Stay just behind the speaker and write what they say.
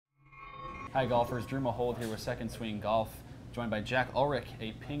Hi golfers, Drew Mahold here with Second Swing Golf, joined by Jack Ulrich,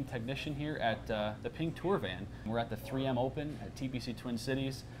 a Ping technician here at the Ping Tour Van. We're at the 3M Open at TPC Twin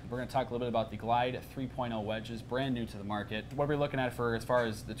Cities. We're going to talk a little bit about the Glide 3.0 wedges, brand new to the market. What are we looking at for as far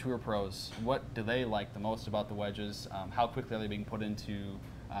as the tour pros? What do they like the most about the wedges? How quickly are they being put into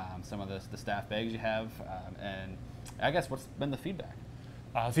some of the staff bags you have? And I guess what's been the feedback?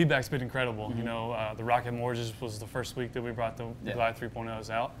 Feedback's been incredible. You know, the Rocket Mortgages was the first week that we brought the Glide 3.0s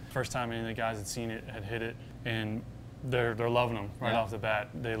out. First time any of the guys had seen it had hit it, and they're loving them right off the bat.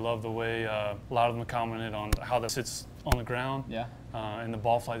 They love the way a lot of them commented on how that sits on the ground, and the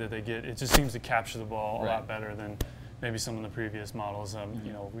ball flight that they get. It just seems to capture the ball a lot better than maybe some of the previous models.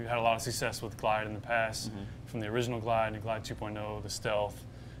 You know, we've had a lot of success with Glide in the past, from the original Glide, the Glide 2.0, the Stealth,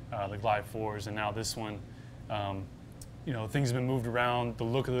 the Glide 4s, and now this one. You know, things have been moved around. The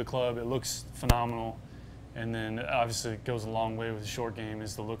look of the club, it looks phenomenal. And then obviously it goes a long way with the short game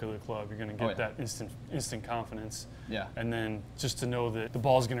is the look of the club. You're going to get that instant confidence. And then just to know that the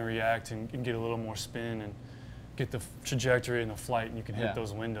ball's going to react and get a little more spin and get the trajectory and the flight, and you can hit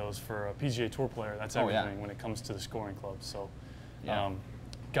those windows. For a PGA Tour player, that's everything when it comes to the scoring club. So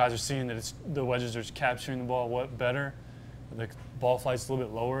guys are seeing that the wedges are capturing the ball better. The ball flight's a little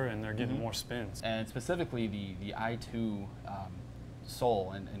bit lower, and they're getting more spins. And specifically the I2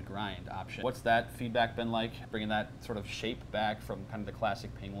 sole and grind option. What's that feedback been like, bringing that sort of shape back from kind of the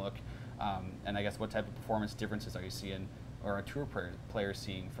classic Ping look? And I guess what type of performance differences are you seeing, or a tour player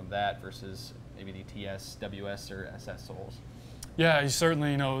seeing from that versus maybe the TS, WS, or SS soles? Yeah,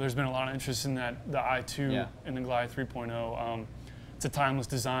 you know, there's been a lot of interest in the I2 and the Glide 3.0. It's a timeless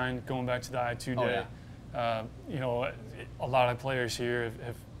design, going back to the I2 day. You know, a lot of players here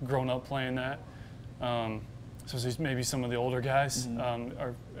have grown up playing that. So maybe some of the older guys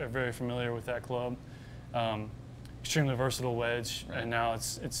are very familiar with that club. Extremely versatile wedge, and now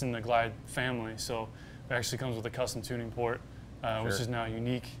it's in the Glide family. So it actually comes with a custom tuning port, which is now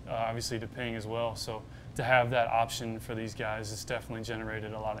unique, obviously, to Ping as well. So to have that option for these guys, it's definitely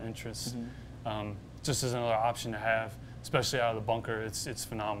generated a lot of interest. Just as another option to have, especially out of the bunker, it's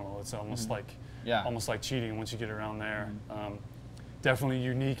phenomenal. It's almost almost like cheating once you get around there. Definitely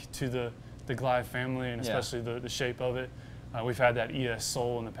unique to the Glide family, and especially the shape of it. We've had that ES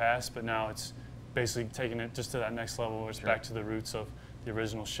sole in the past, but now it's basically taking it just to that next level where it's back to the roots of the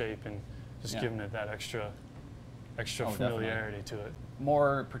original shape and just giving it that extra familiarity to it.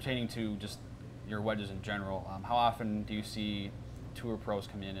 More pertaining to just your wedges in general, how often do you see tour pros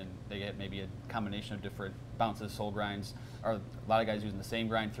come in and they get maybe a combination of different bounces, sole grinds? Are a lot of guys using the same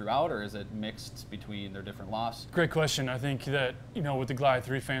grind throughout, or is it mixed between their different lofts? Great question. I think that, you know, with the Glide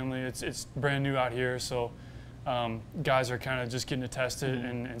 3 family, it's brand new out here, so guys are kind of just getting to test it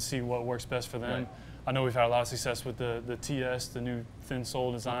and see what works best for them. I know we've had a lot of success with the TS, the new thin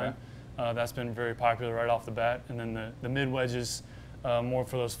sole design. That's been very popular right off the bat. And then the mid wedges, more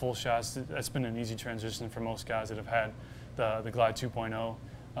for those full shots. That's been an easy transition for most guys that have had the Glide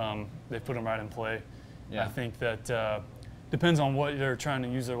 2.0. They've put them right in play. I think that depends on what they're trying to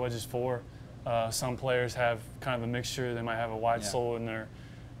use their wedges for. Some players have kind of a mixture. They might have a wide sole in their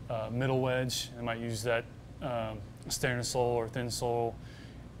middle wedge. They might use that standard sole or thin sole.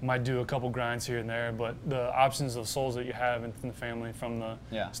 Might do a couple grinds here and there, but the options of soles that you have in the family, from the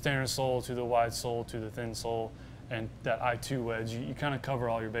standard sole to the wide sole to the thin sole and that I2 wedge, you kind of cover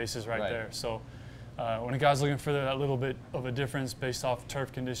all your bases right there. So when a guy's looking for that little bit of a difference based off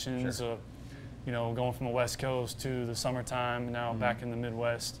turf conditions, you know, going from the West Coast to the summertime, now back in the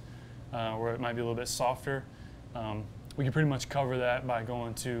Midwest, where it might be a little bit softer, we can pretty much cover that by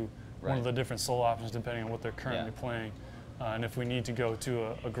going to one of the different sole options depending on what they're currently playing. And if we need to go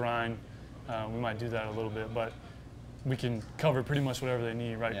to a grind, we might do that a little bit, but we can cover pretty much whatever they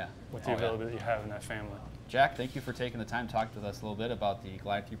need with the availability you have in that family. Jack, thank you for taking the time to talk with us a little bit about the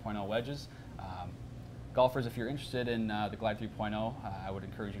Glide 3.0 wedges. Golfers, if you're interested in the Glide 3.0, I would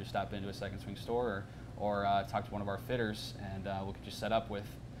encourage you to stop into a Second Swing store or talk to one of our fitters, and we'll get you set up with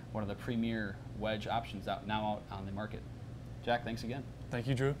one of the premier wedge options now out on the market. Jack, thanks again. Thank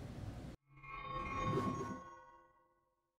you, Drew.